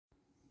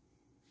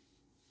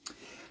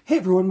Hey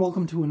everyone,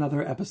 welcome to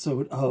another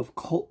episode of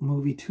Cult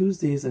Movie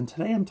Tuesdays, and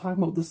today I'm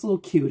talking about this little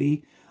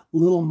cutie,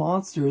 Little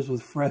Monsters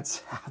with Fred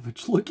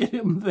Savage. Look at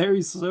him there,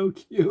 he's so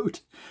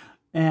cute.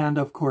 And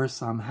of course,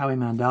 Howie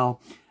Mandel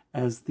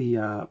as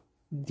the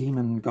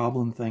demon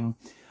goblin thing.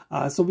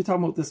 So we'll be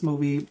talking about this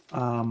movie.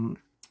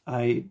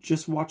 I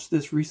just watched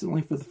this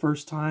recently for the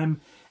first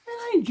time, and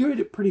I enjoyed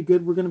it pretty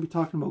good. We're going to be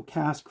talking about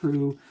cast,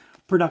 crew,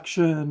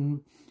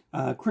 production,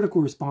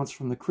 critical response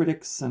from the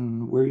critics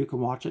and where you can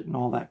watch it and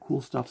all that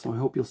cool stuff. So I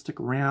hope you'll stick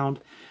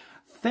around.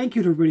 Thank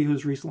you to everybody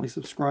who's recently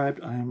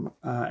subscribed. I'm,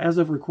 as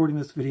of recording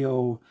this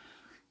video,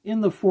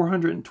 in the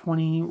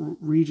 420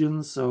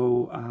 regions.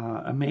 So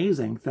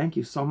amazing. Thank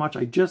you so much.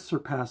 I just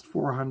surpassed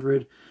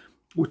 400,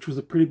 which was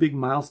a pretty big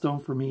milestone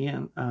for me,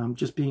 and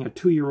just being a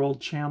 2-year-old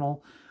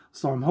channel.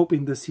 So I'm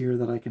hoping this year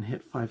that I can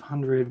hit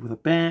 500 with a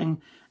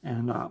bang,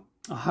 and I'll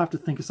have to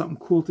think of something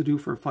cool to do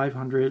for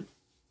 500.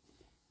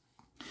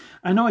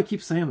 I know I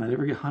keep saying that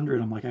every 100,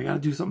 I'm like, I got to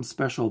do something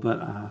special,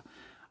 but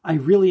I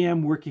really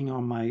am working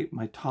on my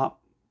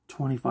top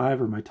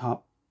 25 or my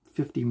top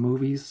 50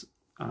 movies,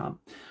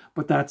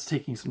 but that's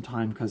taking some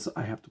time because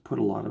I have to put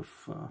a lot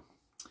of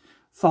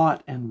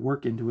thought and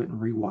work into it and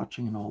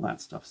rewatching and all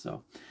that stuff.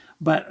 So,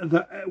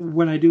 but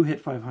when I do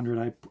hit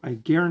 500, I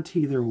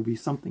guarantee there will be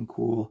something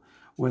cool,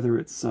 whether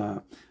it's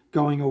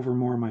going over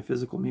more of my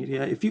physical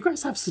media. If you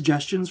guys have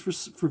suggestions for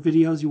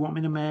videos you want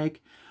me to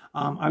make,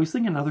 I was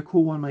thinking another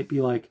cool one might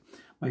be like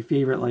my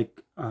favorite,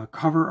 like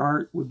cover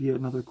art would be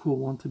another cool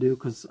one to do,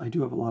 because I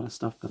do have a lot of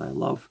stuff that I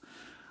love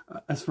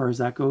as far as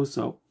that goes.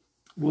 So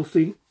we'll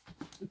see.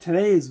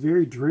 Today is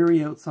very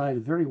dreary outside,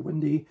 very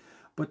windy,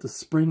 but the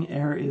spring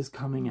air is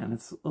coming and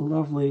it's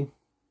lovely.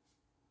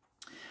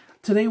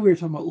 Today we were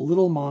talking about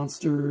Little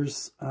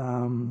Monsters.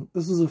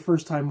 This was a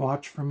first time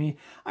watch for me.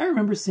 I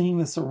remember seeing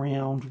this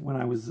around when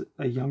I was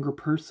a younger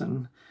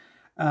person.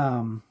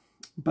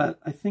 But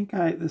I think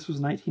this was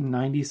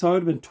 1990, so I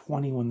would have been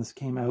 20 when this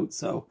came out.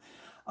 So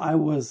I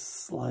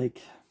was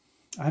like,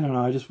 I don't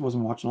know, I just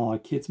wasn't watching a lot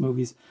of kids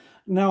movies.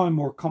 Now I'm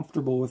more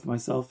comfortable with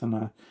myself, and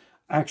I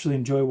actually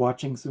enjoy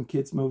watching some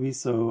kids movies.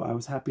 So I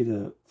was happy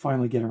to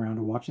finally get around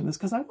to watching this,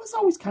 because I was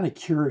always kind of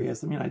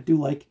curious. I mean, I do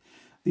like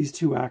these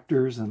two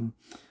actors, and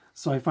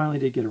so I finally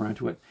did get around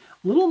to it.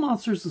 Little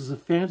Monsters is a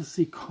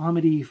fantasy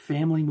comedy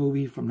family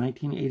movie from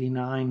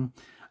 1989.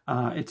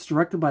 It's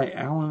directed by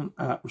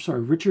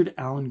Richard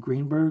Allen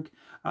Greenberg,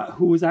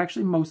 who was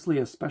actually mostly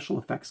a special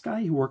effects guy.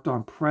 He worked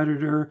on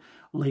Predator,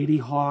 Lady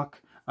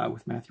Hawk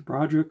with Matthew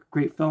Broderick,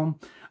 great film,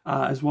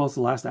 as well as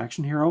The Last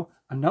Action Hero,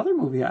 another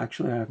movie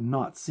actually I have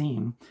not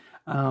seen.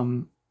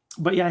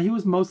 But yeah, he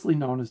was mostly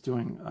known as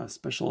doing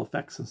special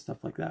effects and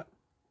stuff like that.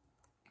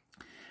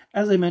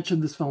 As I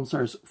mentioned, this film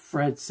stars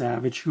Fred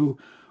Savage, who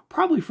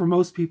probably for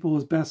most people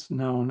is best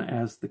known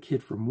as the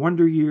kid from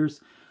Wonder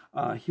Years.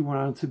 He went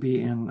on to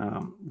be in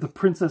The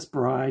Princess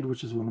Bride,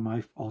 which is one of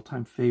my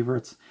all-time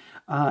favorites.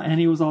 And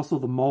he was also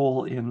the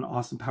mole in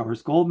Austin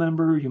Powers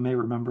Goldmember. You may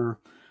remember,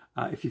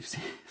 if you've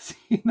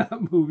seen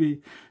that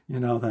movie, you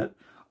know that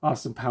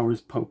Austin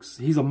Powers pokes.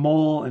 He's a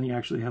mole, and he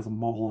actually has a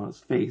mole on his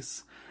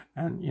face.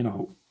 And, you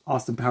know,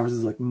 Austin Powers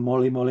is like,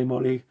 moly, moly,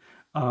 moly.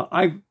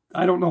 I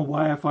don't know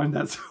why I find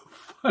that so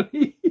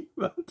funny,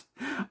 but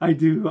I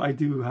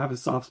do have a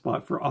soft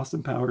spot for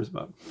Austin Powers,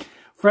 but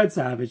Fred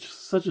Savage,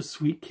 such a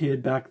sweet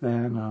kid back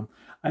then.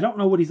 I don't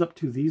know what he's up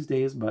to these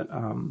days, but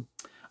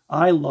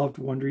I loved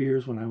Wonder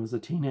Years when I was a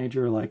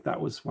teenager. Like,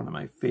 that was one of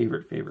my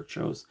favorite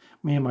shows.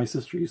 Me and my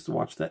sister used to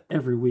watch that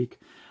every week.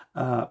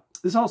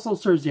 This also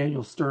stars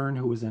Daniel Stern,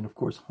 who was in, of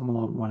course, Home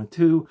Alone 1 and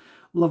 2,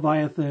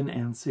 Leviathan,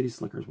 and City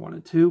Slickers 1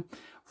 and 2.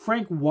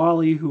 Frank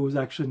Whaley, who was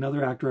actually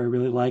another actor I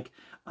really like.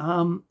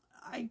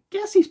 I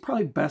guess he's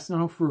probably best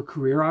known for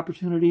career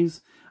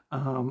opportunities.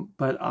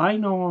 But I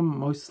know him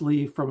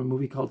mostly from a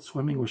movie called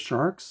Swimming with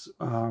Sharks,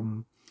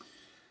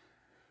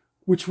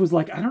 which was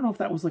like, I don't know if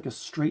that was like a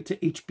straight to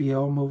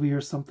HBO movie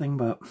or something,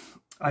 but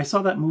I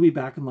saw that movie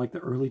back in like the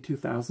early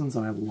 2000s,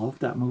 and I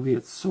loved that movie.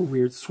 It's so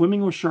weird.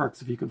 Swimming with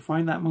Sharks, if you can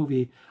find that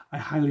movie, I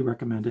highly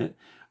recommend it.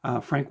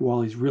 Frank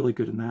Whaley's really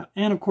good in that.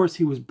 And of course,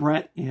 he was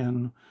Brett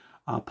in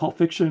Pulp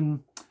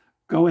Fiction.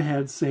 Go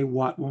ahead, say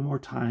what one more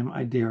time,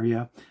 I dare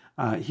ya.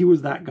 He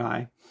was that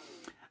guy.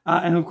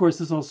 And of course,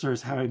 this also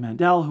stars Howie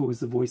Mandel, who was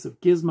the voice of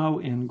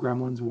Gizmo in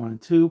Gremlins 1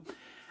 and 2.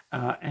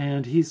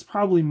 And he's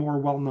probably more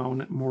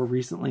well-known more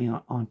recently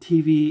on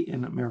TV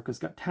in America's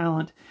Got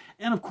Talent.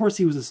 And of course,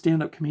 he was a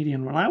stand-up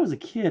comedian. When I was a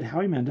kid,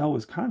 Howie Mandel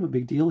was kind of a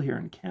big deal here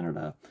in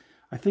Canada.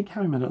 I think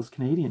Howie Mandel's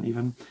Canadian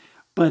even.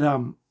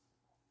 But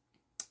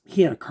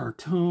he had a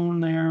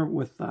cartoon there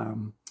with...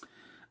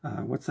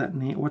 what's that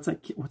name? What's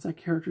that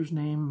character's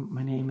name?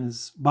 My name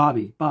is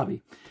Bobby.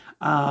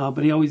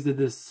 But he always did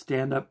this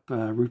stand-up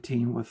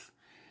routine with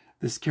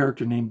this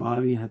character named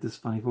Bobby and had this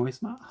funny voice.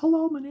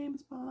 Hello, my name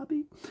is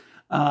Bobby.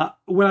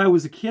 When I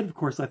was a kid, of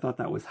course, I thought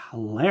that was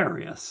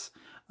hilarious.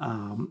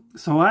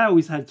 So I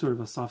always had sort of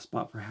a soft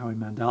spot for Howie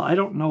Mandel. I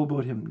don't know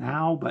about him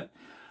now, but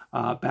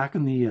back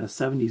in the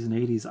 70s and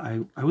 80s,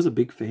 I was a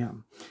big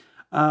fan.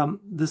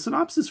 The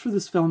synopsis for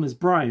this film is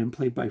Brian,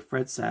 played by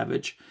Fred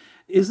Savage,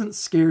 isn't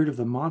scared of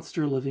the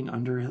monster living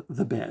under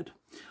the bed.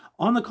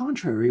 On the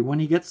contrary, when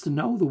he gets to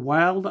know the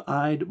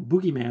wild-eyed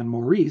boogeyman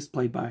Maurice,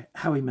 played by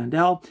Howie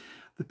Mandel,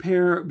 the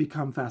pair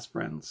become fast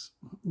friends.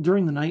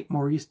 During the night,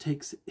 Maurice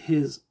takes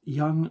his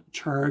young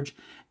charge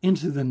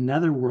into the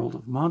netherworld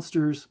of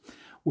monsters,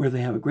 where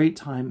they have a great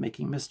time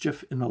making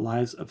mischief in the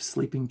lives of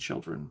sleeping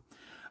children.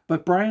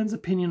 But Brian's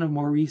opinion of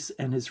Maurice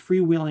and his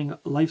freewheeling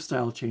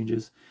lifestyle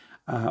changes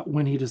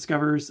when he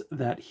discovers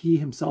that he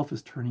himself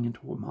is turning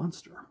into a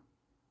monster.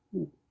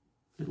 Ooh,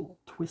 little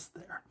twist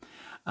there.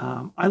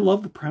 I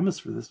love the premise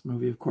for this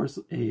movie. Of course,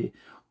 a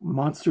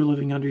monster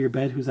living under your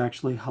bed who's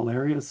actually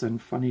hilarious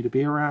and funny to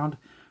be around,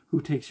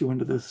 who takes you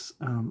into this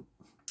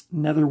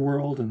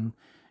netherworld and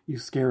you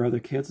scare other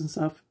kids and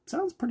stuff.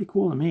 Sounds pretty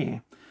cool to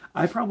me.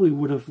 I probably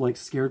would have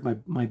scared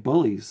my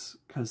bullies,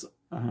 because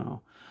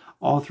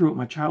all throughout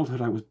my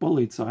childhood I was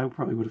bullied, so I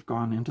probably would have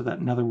gone into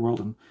that netherworld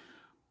and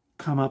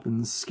come up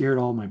and scared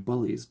all my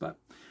bullies. But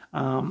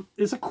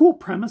it's a cool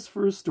premise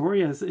for a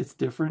story, as it's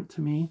different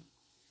to me.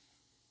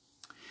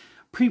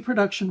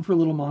 Pre-production for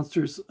Little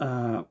Monsters,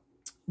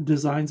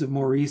 designs of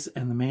Maurice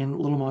and the main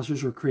Little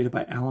Monsters were created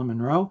by Alan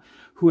Monroe,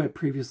 who had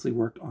previously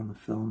worked on the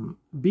film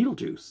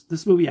Beetlejuice.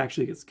 This movie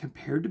actually gets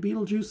compared to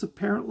Beetlejuice,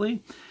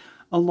 apparently,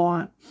 a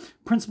lot.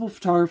 Principal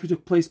photography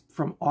took place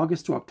from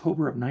August to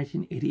October of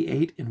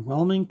 1988 in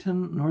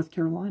Wilmington, North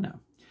Carolina.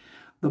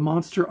 The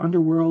monster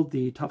underworld,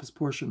 the toughest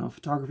portion of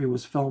photography,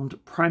 was filmed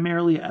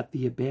primarily at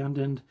the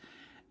abandoned,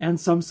 and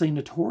some say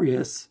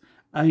notorious,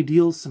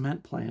 Ideal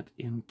Cement Plant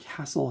in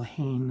Castle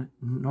Hayne,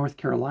 North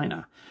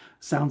Carolina.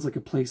 Sounds like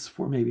a place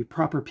for maybe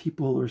proper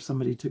people or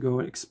somebody to go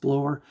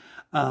explore.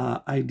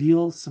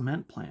 Ideal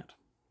Cement Plant.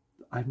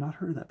 I've not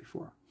heard of that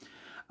before.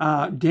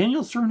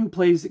 Daniel Stern, who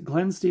plays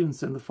Glenn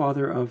Stevenson, the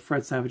father of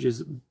Fred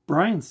Savage's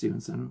Brian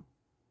Stevenson,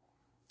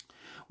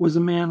 was a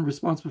man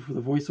responsible for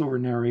the voiceover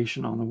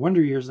narration on The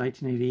Wonder Years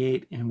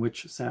 1988, in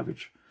which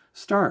Savage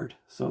starred.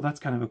 So that's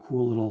kind of a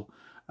cool little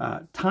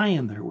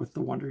tie-in there with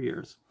The Wonder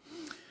Years.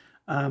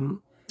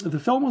 The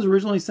film was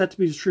originally set to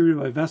be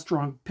distributed by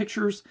Vestron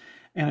Pictures,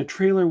 and a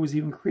trailer was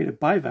even created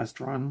by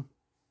Vestron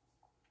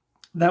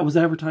that was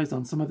advertised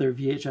on some of their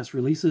VHS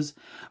releases,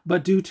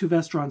 but due to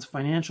Vestron's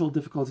financial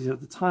difficulties at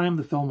the time,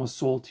 the film was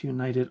sold to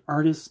United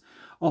Artists,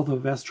 although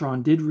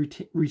Vestron did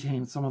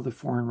retain some of the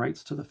foreign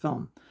rights to the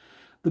film.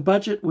 The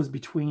budget was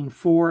between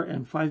 $4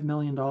 and $5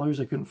 million.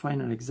 I couldn't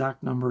find an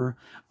exact number,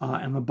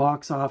 and the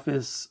box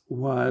office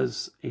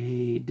was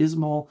a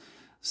dismal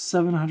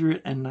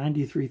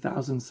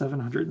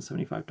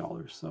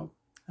 $793,775. So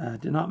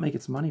did not make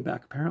its money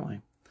back,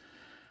 apparently.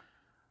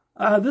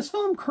 This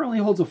film currently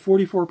holds a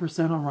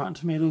 44% on Rotten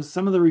Tomatoes.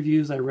 Some of the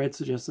reviews I read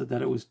suggested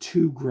that it was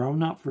too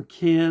grown-up for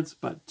kids,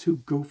 but too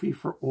goofy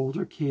for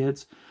older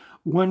kids.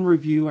 One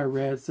review I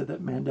read said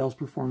that Mandel's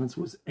performance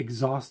was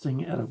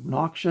exhausting and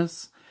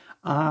obnoxious,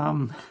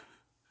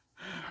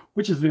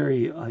 which is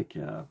very,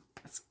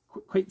 it's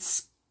quite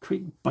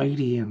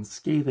bitey and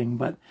scathing,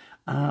 but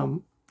I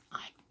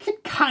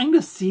could kind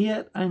of see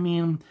it. I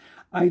mean,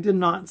 I did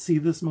not see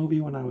this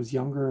movie when I was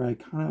younger. I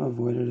kind of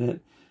avoided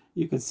it.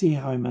 You can see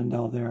Howie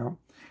Mandel there.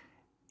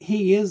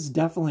 He is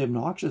definitely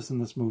obnoxious in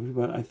this movie,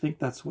 but I think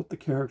that's what the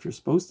character is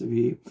supposed to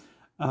be.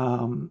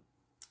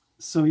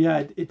 So yeah,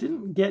 it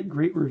didn't get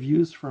great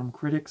reviews from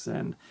critics,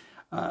 and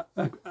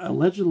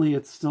allegedly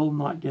it's still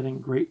not getting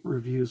great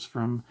reviews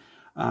from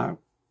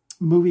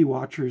movie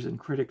watchers and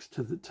critics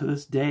to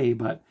this day.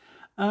 But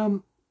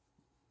 44%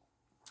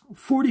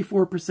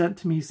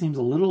 to me seems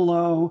a little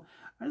low.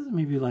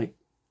 Maybe like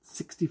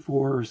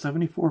 64 or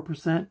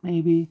 74%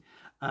 maybe.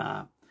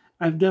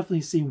 I've definitely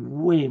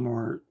seen way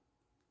more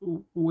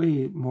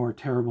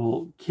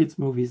terrible kids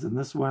movies than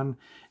this one,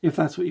 if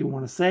that's what you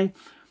want to say.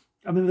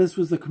 I mean, this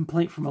was the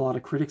complaint from a lot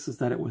of critics, is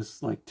that it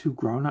was like too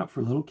grown up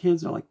for little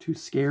kids, or like too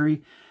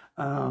scary.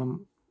 There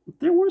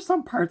were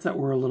some parts that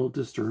were a little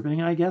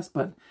disturbing, I guess,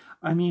 but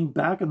I mean,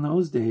 back in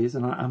those days,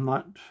 and I'm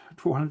not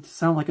wanting to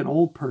sound like an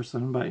old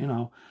person, but you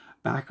know,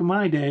 back in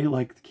my day,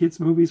 like the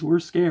kids movies were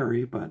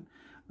scary, but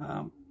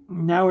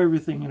now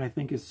everything, I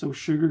think, is so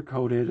sugar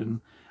coated,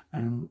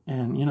 and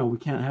you know, we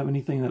can't have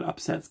anything that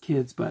upsets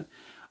kids. But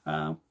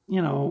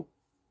you know,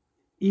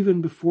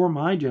 even before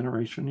my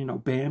generation, you know,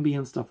 Bambi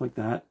and stuff like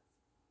that,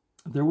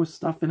 there was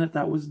stuff in it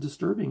that was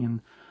disturbing,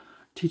 and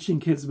teaching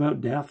kids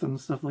about death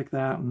and stuff like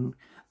that, and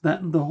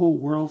that the whole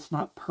world's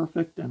not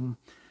perfect. And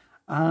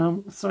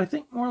so I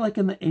think more like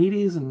in the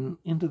 80s and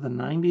into the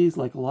 90s,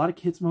 like a lot of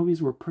kids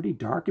movies were pretty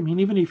dark. I mean,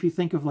 even if you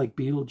think of like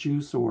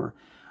Beetlejuice or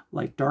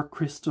like Dark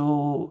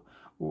Crystal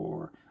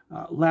or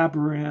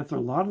Labyrinth, or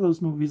a lot of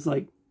those movies,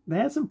 like they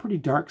had some pretty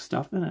dark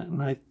stuff in it,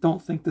 and I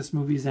don't think this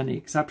movie's any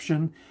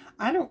exception.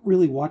 I don't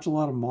really watch a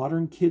lot of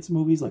modern kids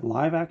movies, like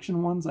live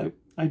action ones.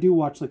 I do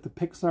watch like the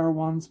Pixar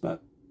ones,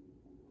 but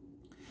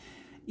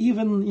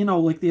even, you know,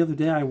 like the other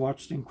day I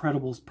watched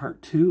Incredibles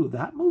Part 2.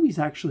 That movie's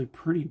actually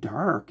pretty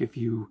dark if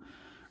you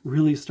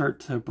really start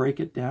to break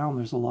it down.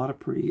 There's a lot of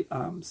pretty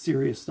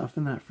serious stuff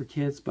in that for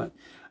kids, but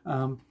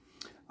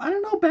I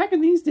don't know, back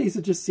in these days,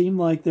 it just seemed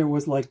like there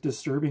was like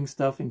disturbing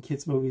stuff in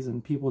kids' movies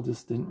and people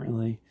just didn't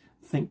really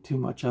think too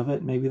much of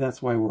it. Maybe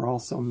that's why we're all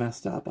so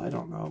messed up. I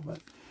don't know, but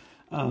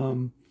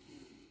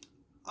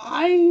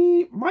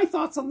my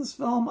thoughts on this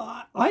film,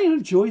 I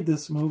enjoyed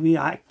this movie.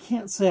 I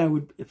can't say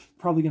it's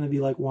probably going to be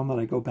like one that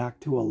I go back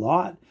to a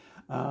lot,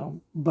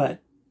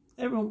 but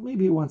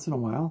maybe once in a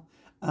while.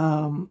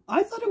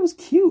 I thought it was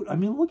cute. I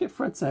mean, look at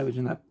Fred Savage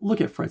in that. Look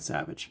at Fred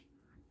Savage.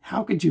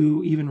 How could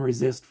you even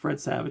resist Fred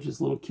Savage's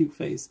little cute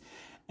face?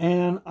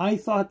 And I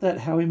thought that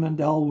Howie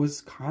Mandel was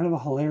kind of a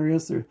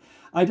hilarious.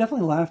 I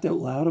definitely laughed out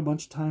loud a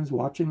bunch of times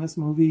watching this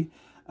movie.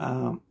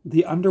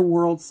 The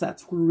underworld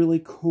sets were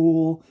really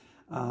cool.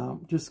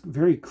 Just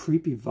very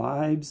creepy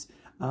vibes.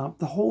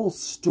 The whole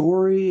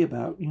story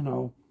about, you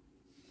know,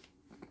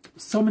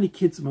 so many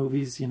kids'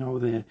 movies, you know,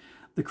 the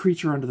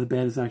creature under the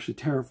bed is actually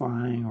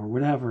terrifying or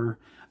whatever.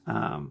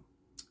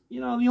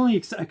 You know, the only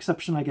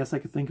exception I guess I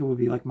could think of would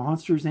be like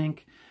Monsters, Inc.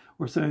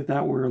 or something like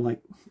that, where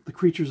like the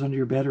creatures under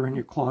your bed or in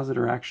your closet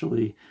are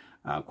actually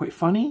quite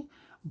funny.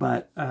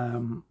 But,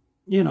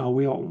 you know,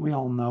 we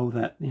all know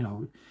that, you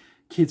know,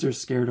 kids are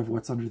scared of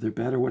what's under their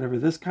bed or whatever.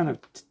 This kind of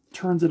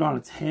turns it on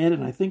its head.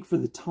 And I think for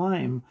the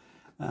time,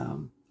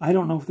 I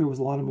don't know if there was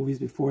a lot of movies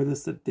before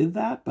this that did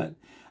that, but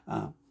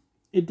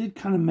it did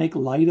kind of make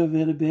light of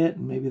it a bit.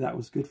 And maybe that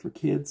was good for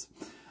kids.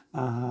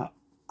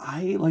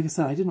 Like I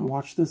said, I didn't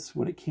watch this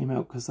when it came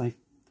out because I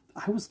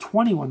was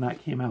 20 when that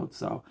came out,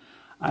 so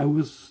I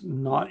was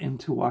not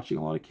into watching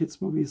a lot of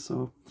kids' movies.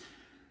 So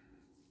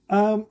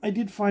I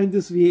did find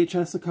this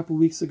VHS a couple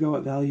weeks ago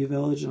at Value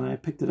Village, and I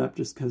picked it up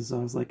just because I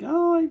was like,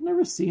 oh, I've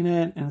never seen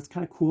it, and it's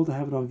kind of cool to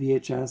have it on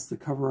VHS. The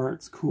cover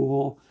art's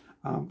cool,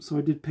 so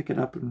I did pick it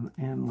up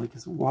and like I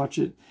said, watch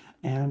it,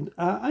 and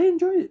I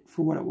enjoyed it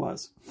for what it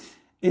was.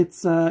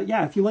 It's,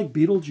 yeah, if you like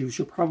Beetlejuice,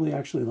 you'll probably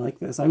actually like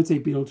this. I would say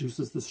Beetlejuice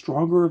is the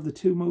stronger of the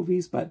two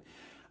movies, but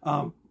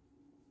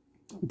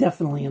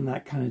definitely in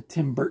that kind of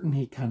Tim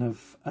Burton-y kind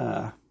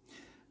of,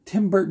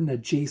 Tim Burton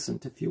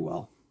adjacent, if you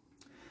will.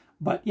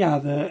 But yeah,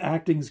 the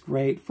acting's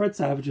great. Fred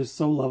Savage is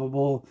so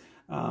lovable.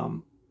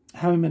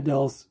 Howie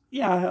Mandel's,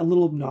 yeah, a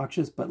little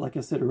obnoxious, but like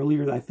I said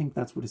earlier, I think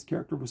that's what his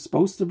character was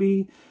supposed to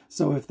be.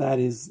 So if that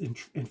is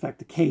in fact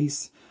the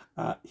case,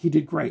 he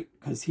did great,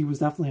 because he was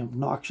definitely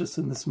obnoxious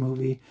in this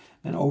movie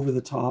and over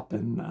the top,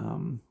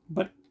 and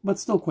but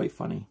still quite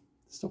funny.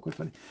 Still quite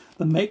funny.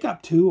 The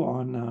makeup too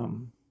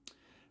on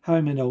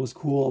Howie Mandel was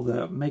cool.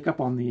 The makeup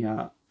on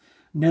the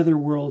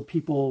Netherworld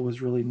people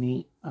was really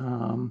neat.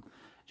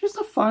 Just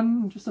a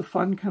fun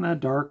kind of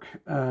dark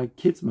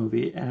kids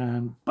movie,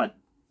 but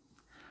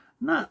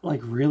not like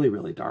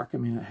really dark. I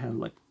mean, it had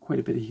like quite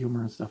a bit of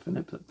humor and stuff in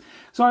it. But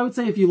so I would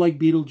say if you like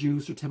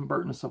Beetlejuice or Tim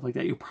Burton and stuff like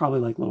that, you'll probably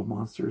like Little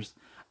Monsters.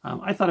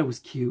 I thought it was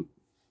cute,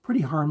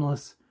 pretty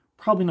harmless.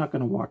 Probably not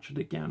going to watch it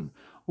again,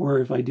 or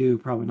if I do,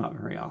 probably not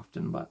very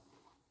often. But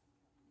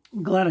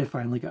I'm glad I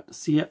finally got to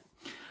see it.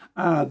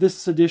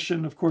 This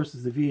edition, of course,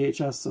 is the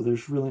VHS, so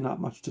there's really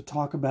not much to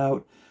talk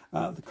about.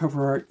 The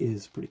cover art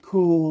is pretty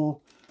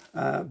cool.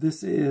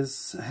 This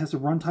has a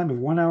runtime of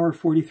 1 hour,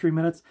 43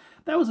 minutes.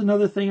 That was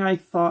another thing I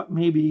thought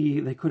maybe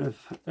they could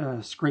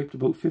have scraped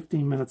about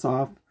 15 minutes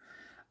off.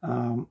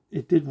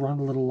 It did run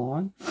a little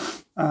long.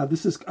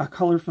 This is a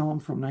color film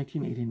from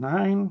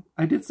 1989.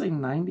 I did say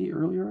 90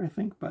 earlier, I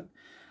think, but...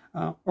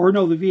 or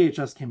no, the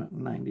VHS came out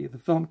in 90. The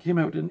film came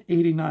out in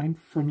 89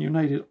 from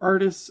United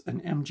Artists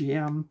and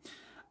MGM.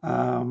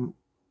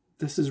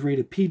 This is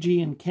rated PG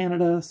in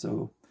Canada,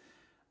 so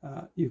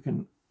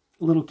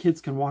little kids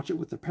can watch it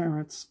with their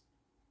parents.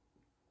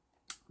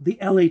 The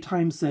LA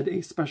Times said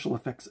a special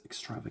effects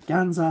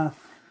extravaganza.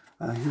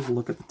 Here's a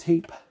look at the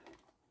tape.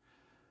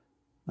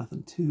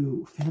 Nothing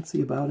too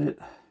fancy about it.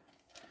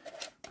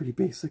 Pretty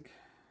basic.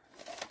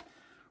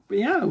 But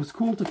yeah, it was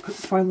cool to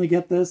finally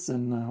get this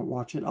and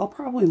watch it. I'll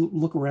probably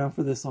look around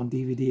for this on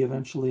DVD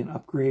eventually and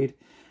upgrade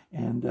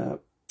and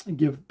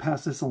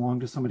pass this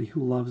along to somebody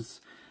who loves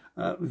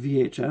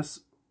VHS.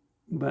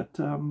 But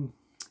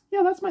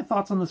yeah, that's my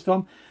thoughts on this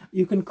film.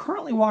 You can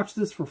currently watch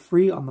this for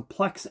free on the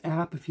Plex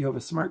app if you have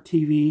a smart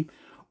TV,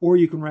 or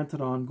you can rent it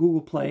on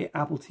Google Play,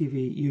 Apple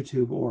TV,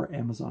 YouTube, or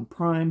Amazon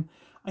Prime.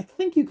 I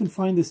think you can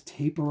find this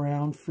tape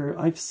around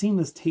I've seen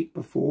this tape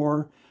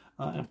before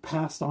and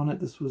passed on it.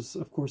 This was,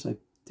 of course, I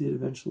did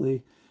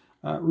eventually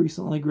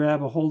recently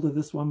grab a hold of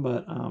this one,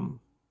 but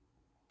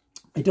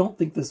I don't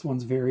think this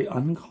one's very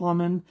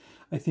uncommon.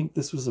 I think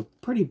this was a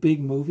pretty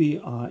big movie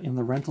in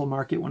the rental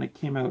market when it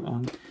came out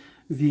on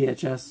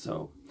VHS,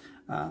 so...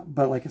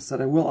 but like I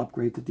said, I will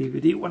upgrade the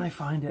DVD when I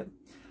find it.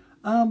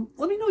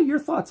 Let me know your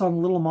thoughts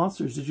on Little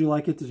Monsters. Did you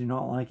like it? Did you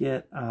not like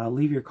it?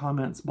 Leave your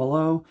comments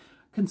below.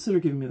 Consider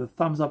giving me the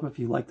thumbs up if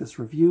you like this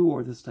review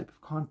or this type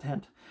of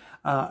content.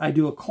 I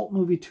do a Cult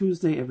Movie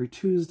Tuesday every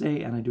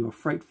Tuesday, and I do a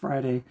Fright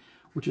Friday,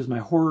 which is my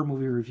horror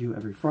movie review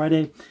every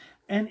Friday.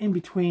 And in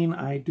between,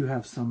 I do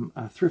have some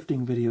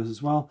thrifting videos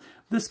as well.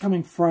 This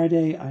coming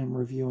Friday, I'm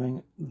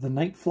reviewing The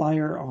Night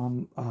Flyer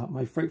on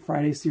my Fright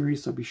Friday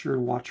series, so be sure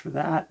to watch for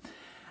that.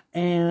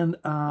 And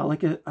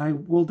I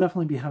will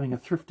definitely be having a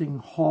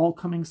thrifting haul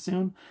coming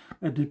soon.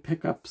 I did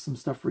pick up some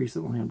stuff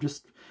recently. I'm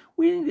just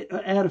waiting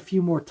to add a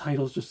few more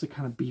titles just to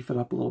kind of beef it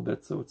up a little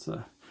bit, so it's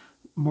a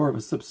more of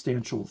a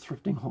substantial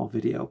thrifting haul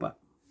video. But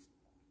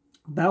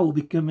that will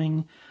be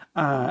coming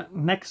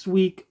next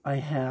week. I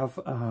have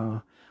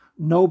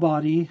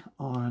Nobody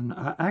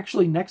on.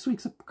 Actually, next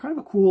week's kind of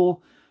a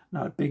cool,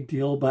 not a big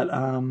deal, but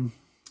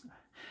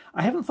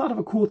I haven't thought of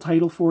a cool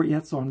title for it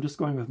yet, so I'm just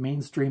going with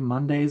Mainstream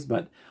Mondays.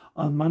 But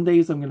on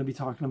Mondays, I'm going to be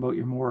talking about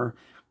your more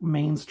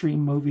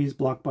mainstream movies,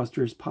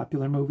 blockbusters,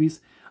 popular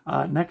movies.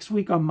 Next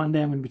week on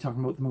Monday, I'm going to be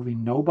talking about the movie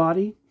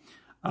Nobody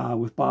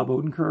with Bob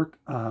Odenkirk.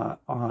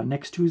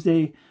 Next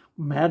Tuesday,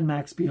 Mad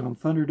Max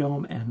Beyond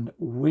Thunderdome, and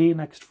way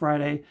next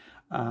Friday,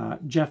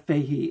 Jeff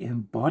Fahey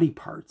in Body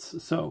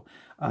Parts. So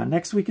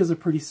next week is a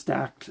pretty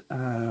stacked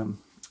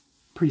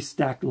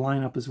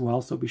lineup as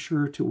well, so be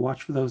sure to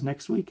watch for those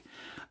next week.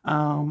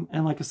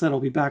 And like I said, I'll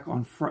be back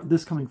on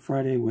this coming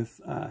Friday with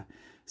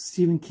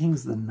Stephen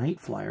King's The Night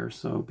Flyer,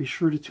 so be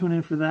sure to tune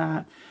in for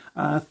that.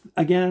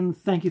 Again,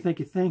 thank you to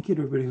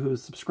everybody who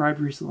has subscribed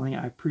recently.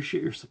 I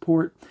appreciate your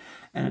support,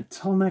 and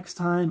until next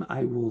time,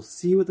 I will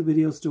see you at the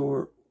video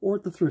store or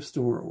at the thrift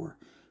store or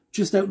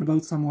just out and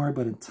about somewhere.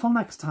 But until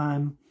next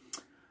time,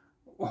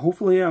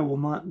 hopefully I will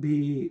not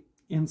be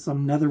in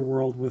some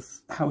netherworld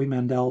with Howie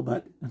Mandel,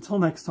 but until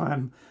next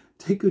time,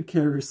 take good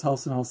care of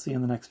yourselves, and I'll see you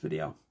in the next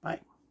video. Bye.